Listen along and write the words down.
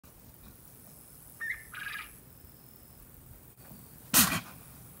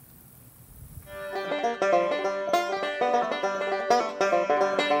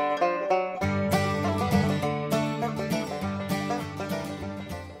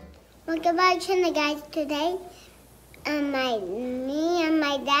Welcome back to the guys today. Me and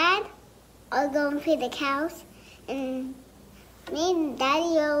my dad are going to feed the cows, and me and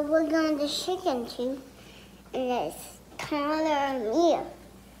Daddy we're going to the chicken too, and it's taller than me.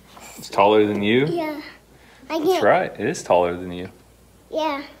 It's taller than you? Yeah. That's right, it is taller than you.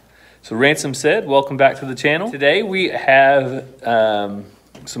 Yeah. So Ransom said, welcome back to the channel. Today we have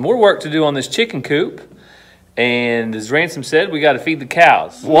some more work to do on this chicken coop. And as Ransom said, we got to feed the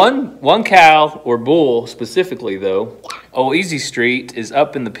cows. One cow, or bull specifically though, old Easy Street is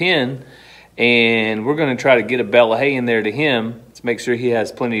up in the pen, and we're going to try to get a bale of hay in there to him to make sure he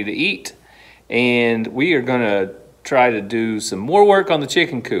has plenty to eat. And we are going to try to do some more work on the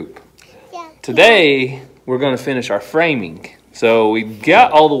chicken coop. Yeah. Today, we're going to finish our framing. So we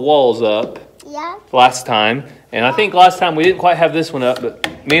got all the walls up last time. And I think last time we didn't quite have this one up, but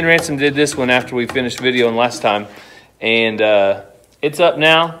me and Ransom did this one after we finished videoing last time. And it's up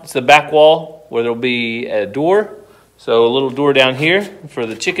now. It's the back wall where there'll be a door. So a little door down here for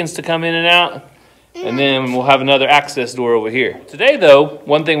the chickens to come in and out. And then we'll have another access door over here. Today though,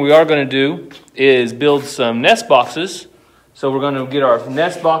 one thing we are going to do is build some nest boxes. So we're going to get our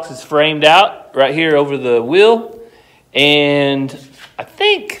nest boxes framed out right here over the wheel. And I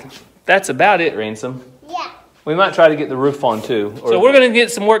think that's about it, Ransom. Yeah. We might try to get the roof on too. So we're going to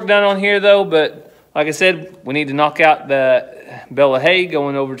get some work done on here though, but like I said, we need to knock out the bale of hay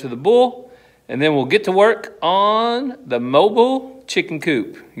going over to the bull, and then we'll get to work on the mobile chicken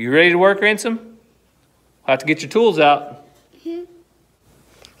coop. You ready to work, Ransom? I'll have to get your tools out. I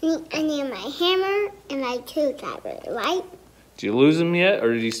need my hammer and my screwdriver, right? Did you lose them yet,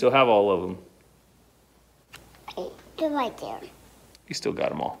 or did you still have all of them? They're right there. You still got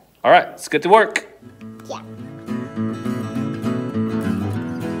them all. All right, let's get to work. Yeah.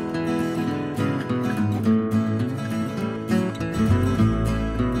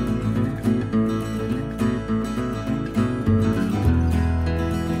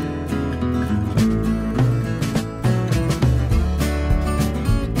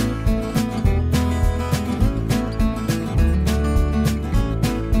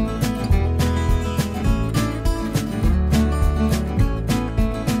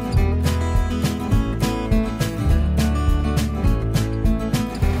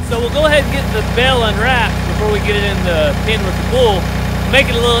 So we'll go ahead and get the bale unwrapped before we get it in the pen with the bull. Make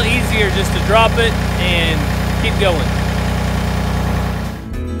it a little easier just to drop it and keep going.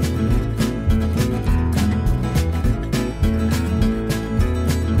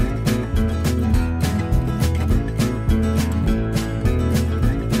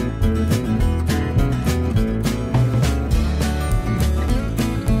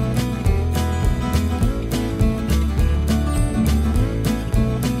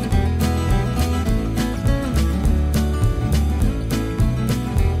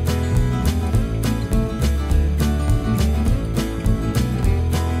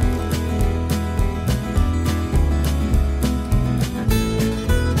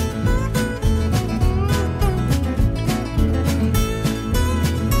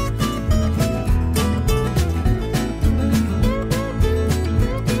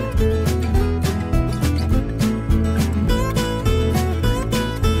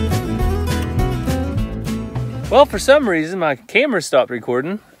 Well, for some reason, my camera stopped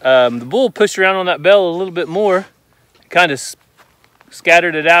recording. The bull pushed around on that bale a little bit more, kind of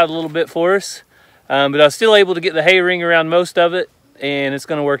scattered it out a little bit for us. But I was still able to get the hay ring around most of it, and it's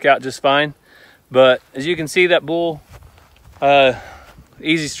gonna work out just fine. But as you can see, that bull,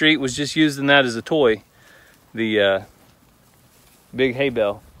 Easy Street was just using that as a toy. The big hay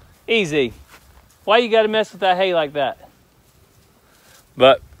bale. Easy, why you gotta mess with that hay like that?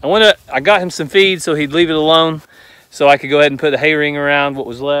 But I got him some feed so he'd leave it alone so I could go ahead and put a hay ring around what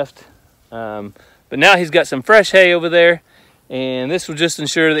was left. But now he's got some fresh hay over there, and this will just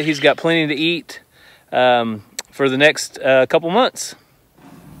ensure that he's got plenty to eat for the next couple months.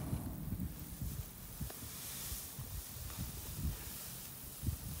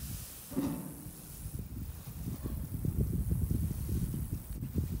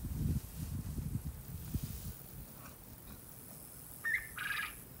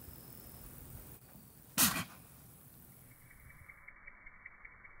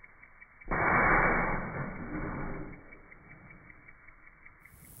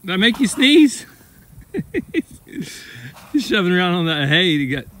 Did that make you sneeze? He's shoving around on that hay.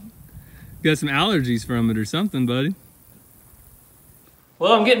 You got some allergies from it or something, buddy.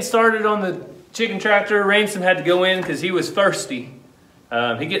 Well, I'm getting started on the chicken tractor. Ransom had to go in because he was thirsty.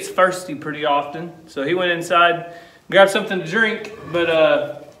 He gets thirsty pretty often. So he went inside, grabbed something to drink. But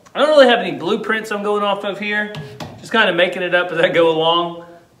I don't really have any blueprints I'm going off of here. Just kind of making it up as I go along.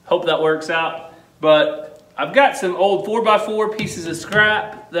 Hope that works out. But I've got some old 4x4 pieces of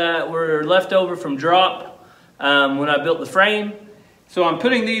scrap that were left over from drop when I built the frame. So I'm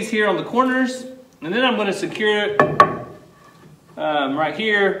putting these here on the corners, and then I'm going to secure it right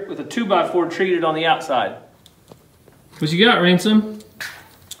here with a 2x4 treated on the outside. What you got, Ransom?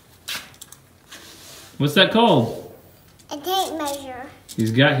 What's that called? A tape measure.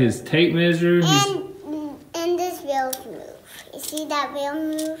 He's got his tape measure. And this wheel move. You see that wheel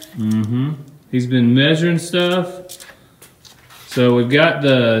move? Mm-hmm. He's been measuring stuff. So we've got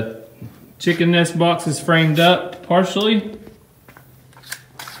the chicken nest boxes framed up partially.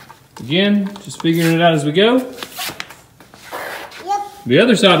 Again, just figuring it out as we go. Yep. The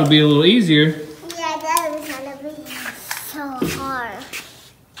other side will be a little easier. Yeah, that was gonna be so hard.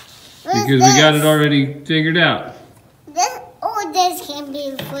 Because we got it already figured out. This can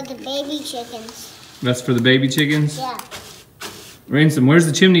be for the baby chickens. That's for the baby chickens? Yeah. Ransom, where's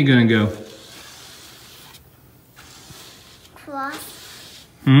the chimney gonna go? Across.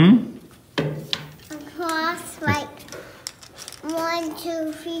 Across, like 1,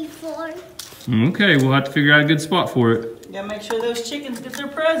 2, 3, 4. Okay, we'll have to figure out a good spot for it. You gotta make sure those chickens get their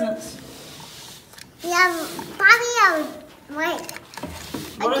presents. Yeah, probably like.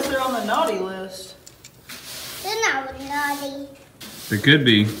 What if they're on the naughty list? They're not naughty. It could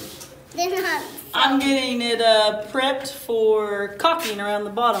be. They're not. I'm getting it prepped for caulking around the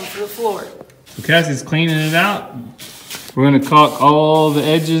bottom for the floor. So Cassie's cleaning it out. We're gonna caulk all the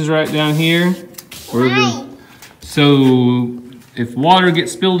edges right down here. Why? So if water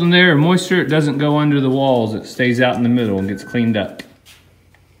gets spilled in there or moisture, it doesn't go under the walls. It stays out in the middle and gets cleaned up.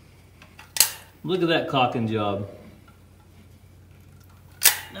 Look at that caulking job.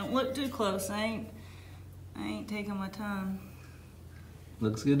 Don't look too close. I ain't taking my time.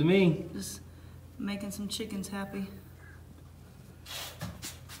 Looks good to me. Just making some chickens happy.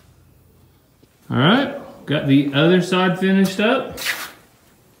 All right, got the other side finished up.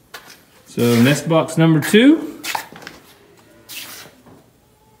 So nest box number 2.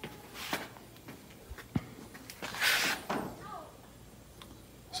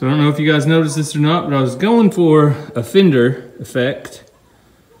 So I don't know if you guys noticed this or not, but I was going for a fender effect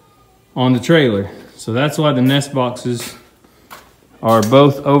on the trailer. So that's why the nest boxes are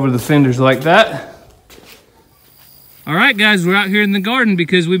both over the fenders like that. All right, guys, we're out here in the garden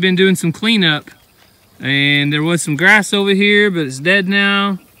because we've been doing some cleanup. And there was some grass over here, but it's dead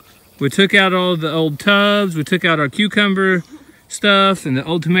now. We took out all the old tubs. We took out our cucumber stuff and the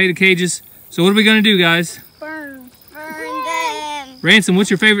old tomato cages. So what are we gonna do, guys? Burn them. Ransom, what's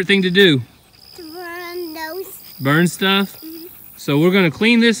your favorite thing to do? To burn those. Burn stuff? So we're gonna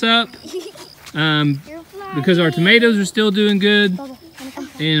clean this up because our tomatoes are still doing good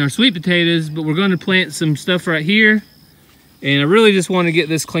and our sweet potatoes, but we're gonna plant some stuff right here. And I really just want to get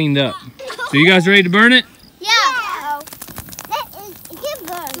this cleaned up. So you guys ready to burn it? Yeah.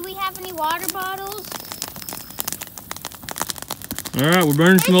 Do we have any water bottles? All right, we're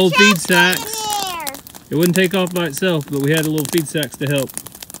burning some old feed sacks. It wouldn't take off by itself, but we had a little feed sacks to help.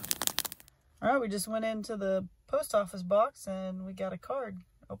 All right, we just went into the post office box and we got a card.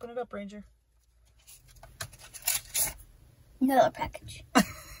 Open it up, Ranger. Another package.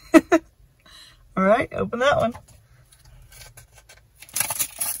 All right, open that one.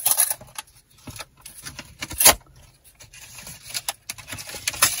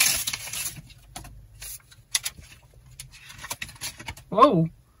 Whoa.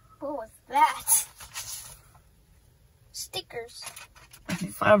 What was that? Stickers.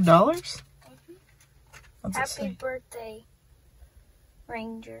 $5? What's it Happy say? birthday,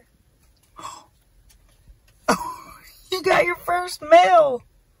 Ranger. You got your first mail.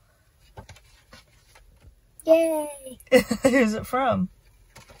 Yay. Who's it from?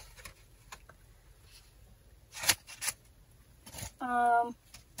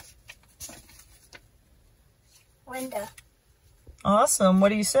 Linda. Awesome. What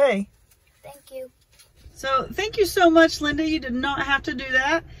do you say? Thank you. So thank you so much, Linda. You did not have to do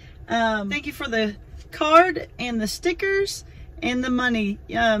that. Thank you for the card and the stickers and the money.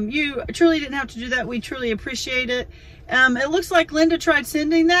 You truly didn't have to do that. We truly appreciate it. It looks like Linda tried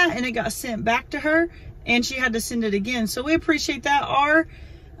sending that and it got sent back to her and she had to send it again. So we appreciate that. Our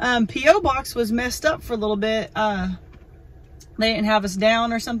P.O. box was messed up for a little bit. They didn't have us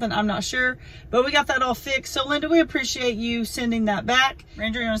down or something. I'm not sure. But we got that all fixed. So Linda, we appreciate you sending that back.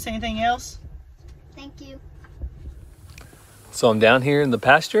 Ranger, you want to say anything else? Thank you. So I'm down here in the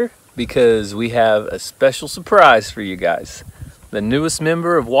pasture because we have a special surprise for you guys. The newest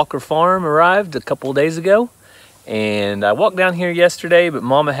member of Walker Farm arrived a couple of days ago. And I walked down here yesterday, but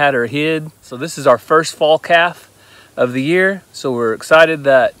Mama had her hid. So this is our first fall calf. of the year. So we're excited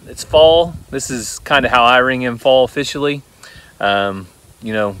that it's fall. This is kind of how I ring in fall officially. You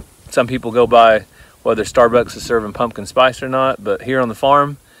know, some people go by whether Starbucks is serving pumpkin spice or not, but here on the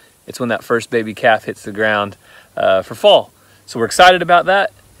farm, it's when that first baby calf hits the ground for fall. So we're excited about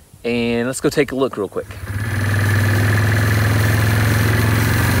that, and let's go take a look real quick.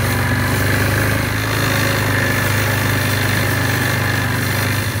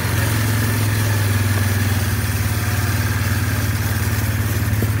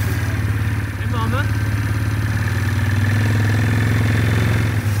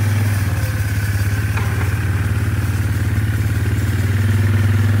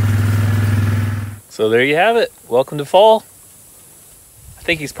 So there you have it. Welcome to fall. I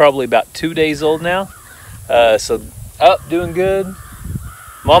think he's probably about 2 days old now. So up, doing good.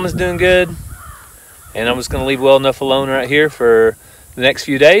 Mama's doing good. And I'm just going to leave well enough alone right here for the next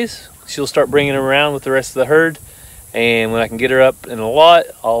few days. She'll start bringing him around with the rest of the herd. And when I can get her up in a lot,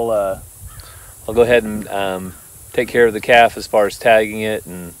 I'll go ahead and take care of the calf as far as tagging it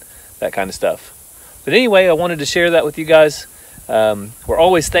and that kind of stuff. But anyway, I wanted to share that with you guys. We're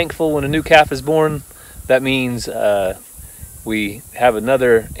always thankful when a new calf is born. That means we have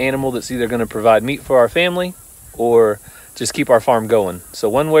another animal that's either going to provide meat for our family or just keep our farm going. So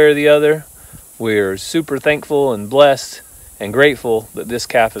one way or the other, we're super thankful and blessed and grateful that this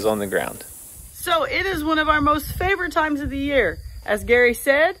calf is on the ground. So it is one of our most favorite times of the year. As Gary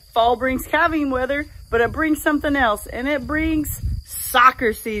said, fall brings calving weather, but it brings something else, and it brings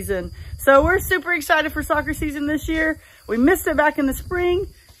soccer season. So we're super excited for soccer season this year. We missed it back in the spring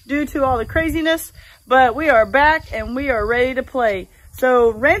due to all the craziness, but we are back and we are ready to play.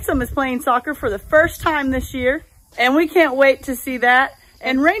 So Ransom is playing soccer for the first time this year, and we can't wait to see that.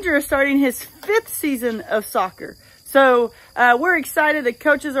 And Ranger is starting his 5th season of soccer. So we're excited. The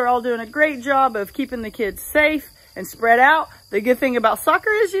coaches are all doing a great job of keeping the kids safe and spread out. The good thing about soccer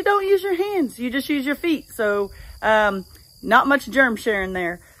is you don't use your hands. You just use your feet. So not much germ sharing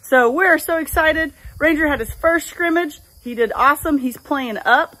there. So we're so excited. Ranger had his first scrimmage. He did awesome. He's playing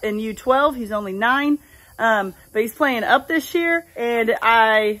up in U12. He's only 9, but he's playing up this year. And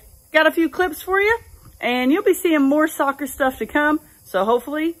I got a few clips for you, and you'll be seeing more soccer stuff to come. So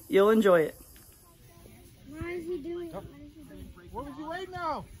hopefully you'll enjoy it. What is he doing? What was you waiting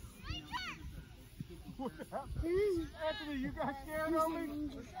on? Anthony, you got scared of me?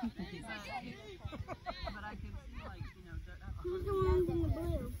 Who's the ones in the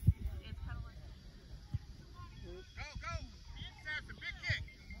blue?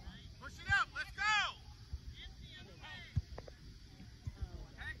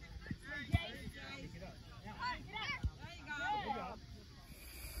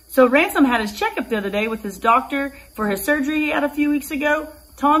 So Ransom had his checkup the other day with his doctor for his surgery he had a few weeks ago.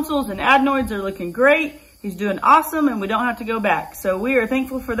 Tonsils and adenoids are looking great. He's doing awesome, and we don't have to go back. So we are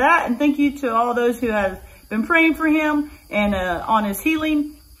thankful for that, and thank you to all those who have been praying for him and on his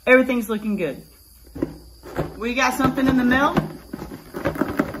healing. Everything's looking good. We got something in the mail.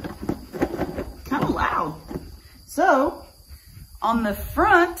 Kind of loud. So on the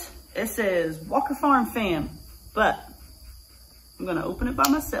front, it says Walker Farm Fam, but I'm gonna open it by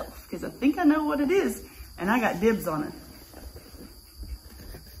myself because I think I know what it is, and I got dibs on it.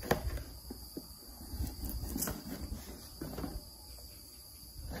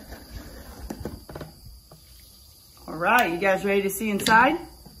 All right, you guys ready to see inside?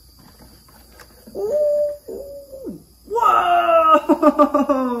 Ooh, whoa!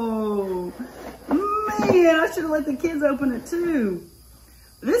 Man, I should have let the kids open it too.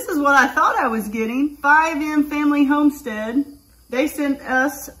 This is what I thought I was getting. 5M Family Homestead. They sent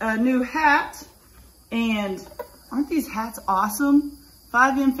us a new hat, and aren't these hats awesome?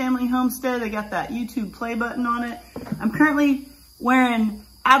 5M Family Homestead, they got that YouTube play button on it. I'm currently wearing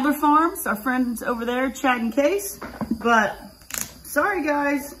Adler Farms, our friends over there, Chad and Case, but sorry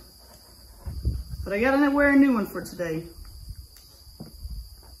guys, but I gotta wear a new one for today.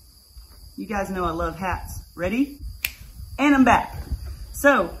 You guys know I love hats. Ready? And I'm back.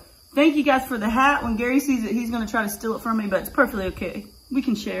 So, thank you guys for the hat. When Gary sees it, he's gonna try to steal it from me, but it's perfectly okay. We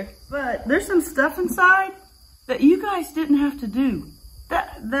can share. But there's some stuff inside that you guys didn't have to do.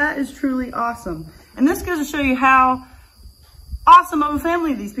 That is truly awesome. And this goes to show you how awesome of a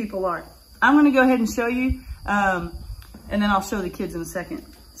family these people are. I'm gonna go ahead and show you, and then I'll show the kids in a second.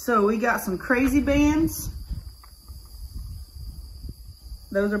 So we got some crazy bands.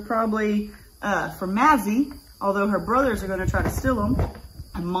 Those are probably for Mazzy, although her brothers are gonna try to steal them.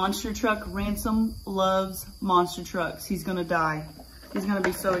 A monster truck. Ransom loves monster trucks. He's gonna die. He's gonna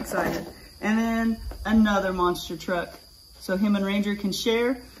be so excited. And then another monster truck. So him and Ranger can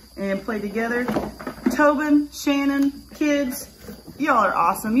share and play together. Tobin, Shannon, kids, y'all are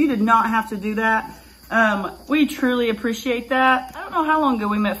awesome. You did not have to do that. We truly appreciate that. I don't know how long ago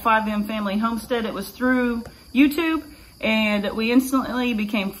we met 5M Family Homestead. It was through YouTube, and we instantly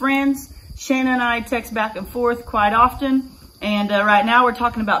became friends. Shannon and I text back and forth quite often. And right now we're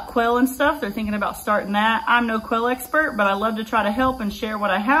talking about quail and stuff. They're thinking about starting that. I'm no quail expert, but I love to try to help and share what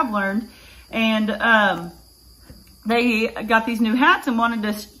I have learned. And they got these new hats and wanted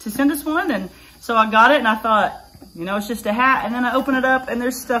to send us one. And so I got it, and I thought, you know, it's just a hat. And then I open it up and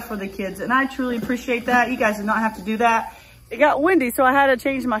there's stuff for the kids. And I truly appreciate that. You guys did not have to do that. It got windy, so I had to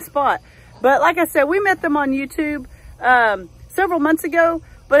change my spot. But like I said, we met them on YouTube several months ago.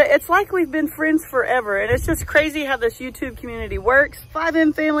 But it's like we've been friends forever, and it's just crazy how this YouTube community works.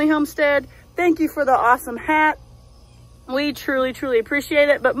 5M Family Homestead, thank you for the awesome hat. We truly, truly appreciate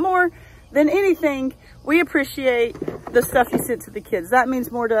it. But more than anything, we appreciate the stuff you sent to the kids. That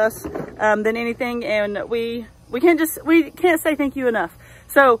means more to us than anything, and we can't say thank you enough.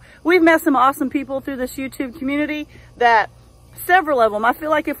 So we've met some awesome people through this YouTube community that several of them, I feel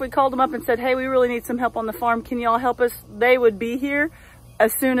like if we called them up and said, hey, we really need some help on the farm, can y'all help us? They would be here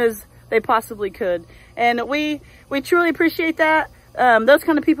as soon as they possibly could. And we truly appreciate that. Those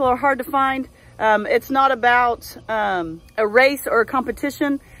kind of people are hard to find. It's not about a race or a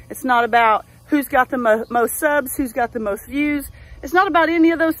competition. It's not about who's got the most subs, who's got the most views. It's not about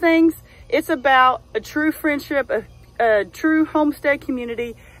any of those things. It's about a true friendship, a true homestead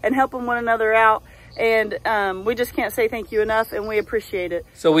community, and helping one another out. And we just can't say thank you enough, and we appreciate it.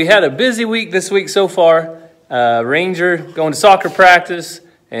 So we had a busy week this week so far. Ranger going to soccer practice,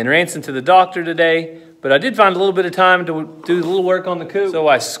 and Ransom to the doctor today. But I did find a little bit of time to do a little work on the coop. So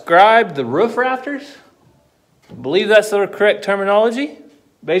I scribed the roof rafters. I believe that's the correct terminology.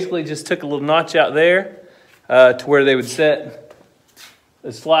 Basically just took a little notch out there to where they would set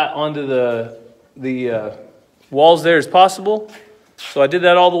as flat onto the walls there as possible. So I did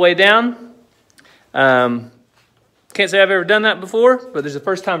that all the way down. Can't say I've ever done that before, but there's a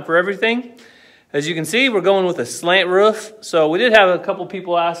first time for everything. As you can see, we're going with a slant roof. So we did have a couple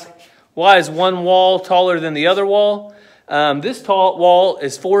people ask, why is one wall taller than the other wall? This wall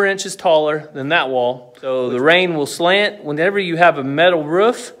is 4 inches taller than that wall. So the rain will slant. Whenever you have a metal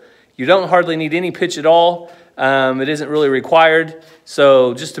roof, you don't hardly need any pitch at all. It isn't really required.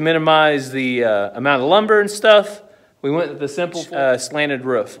 So just to minimize the amount of lumber and stuff, we went with the simple slanted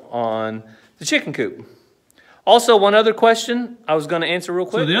roof on the chicken coop. Also, one other question I was going to answer real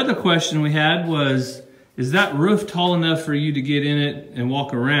quick. So the other question we had was, is that roof tall enough for you to get in it and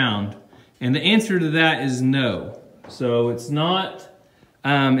walk around? And the answer to that is no. So it's not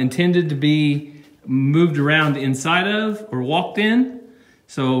intended to be moved around inside of or walked in.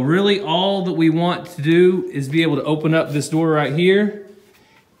 So really all that we want to do is be able to open up this door right here.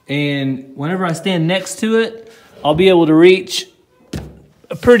 And whenever I stand next to it, I'll be able to reach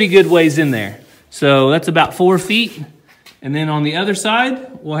a pretty good ways in there. So that's about 4 feet. And then on the other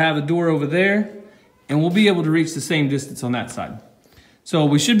side, we'll have a door over there, and we'll be able to reach the same distance on that side. So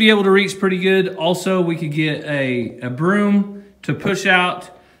we should be able to reach pretty good. Also, we could get a broom to push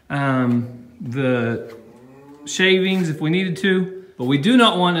out the shavings if we needed to. But we do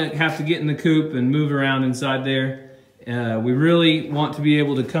not want to have to get in the coop and move around inside there. We really want to be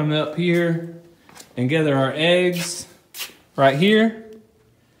able to come up here and gather our eggs right here,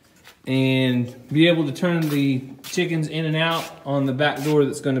 and be able to turn the chickens in and out on the back door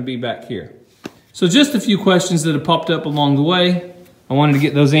that's going to be back here. So just a few questions that have popped up along the way. I wanted to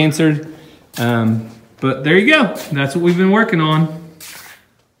get those answered. But there you go. That's what we've been working on.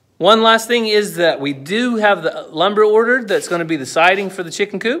 One last thing is that we do have the lumber ordered that's going to be the siding for the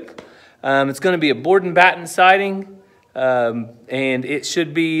chicken coop. It's going to be a board and batten siding, and it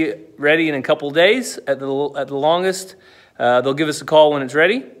should be ready in a couple days at the longest. They'll give us a call when it's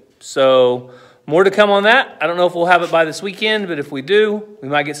ready. So more to come on that. I don't know if we'll have it by this weekend, but if we do, we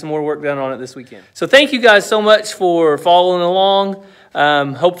might get some more work done on it this weekend. So thank you guys so much for following along.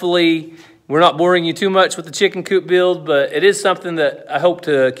 Hopefully we're not boring you too much with the chicken coop build, but it is something that I hope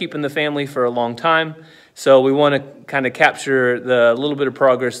to keep in the family for a long time. So we want to kind of capture the little bit of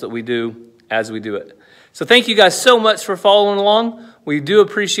progress that we do as we do it. So thank you guys so much for following along. We do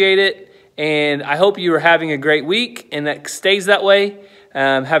appreciate it, and I hope you are having a great week and that stays that way.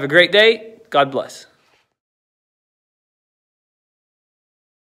 Have a great day. God bless.